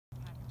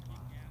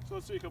So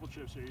let's see a couple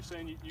chips here. You're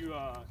saying you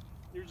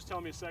were just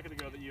telling me a second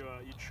ago that you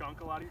chunk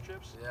a lot of your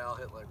chips? Yeah, I'll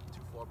hit like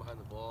too far behind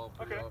the ball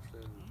pretty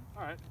often.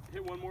 All right,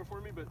 hit one more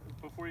for me, but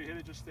before you hit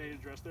it, just stay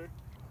addressed there.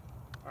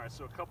 All right,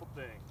 so a couple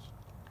things.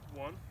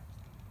 One,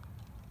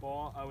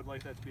 ball, I would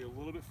like that to be a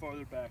little bit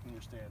farther back in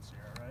your stance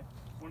here, all right?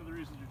 One of the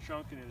reasons you're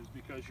chunking it is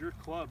because your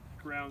club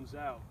grounds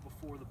out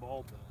before the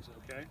ball does,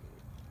 okay?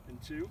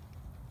 And two,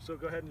 so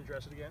go ahead and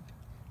address it again.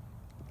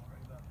 Right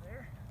about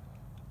there.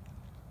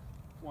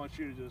 Want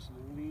you to just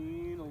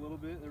lean a little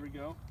bit, there we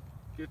go.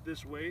 Get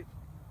this weight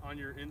on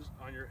your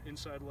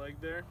inside leg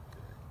there,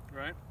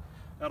 right?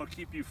 That'll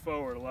keep you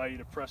forward, allow you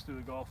to press through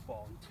the golf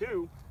ball. And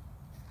two,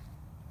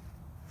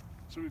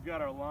 so we've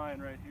got our line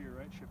right here,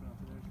 right? Shipping out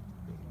to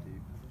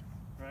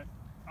there. Right?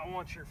 I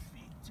want your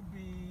feet to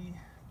be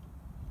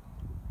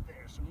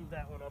there, so move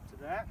that one up to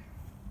that.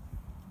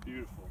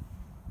 Beautiful.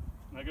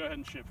 Now go ahead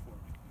and ship for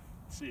me.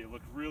 Let's see, it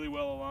looked really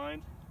well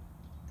aligned.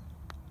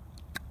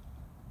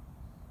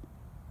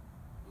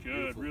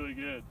 Good, really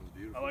good.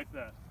 I like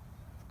that.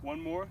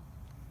 One more.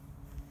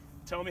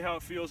 Tell me how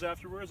it feels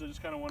afterwards. I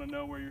just kind of want to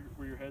know where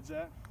your head's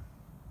at.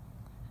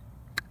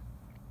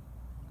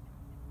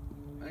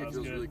 I think it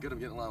feels really good. I'm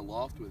getting a lot of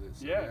loft with it.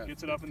 So yeah,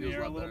 gets it up in the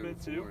air a little bit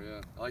too.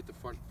 Yeah, I like the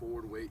front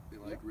forward weight.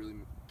 It like really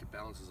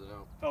balances it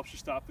out. Helps you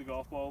stop the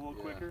golf ball a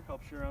little quicker.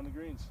 Helps you around the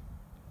greens.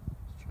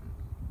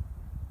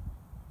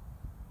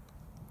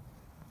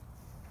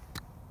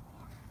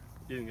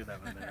 You didn't get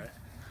that one there, right?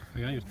 I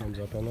got your thumbs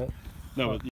up on that. No.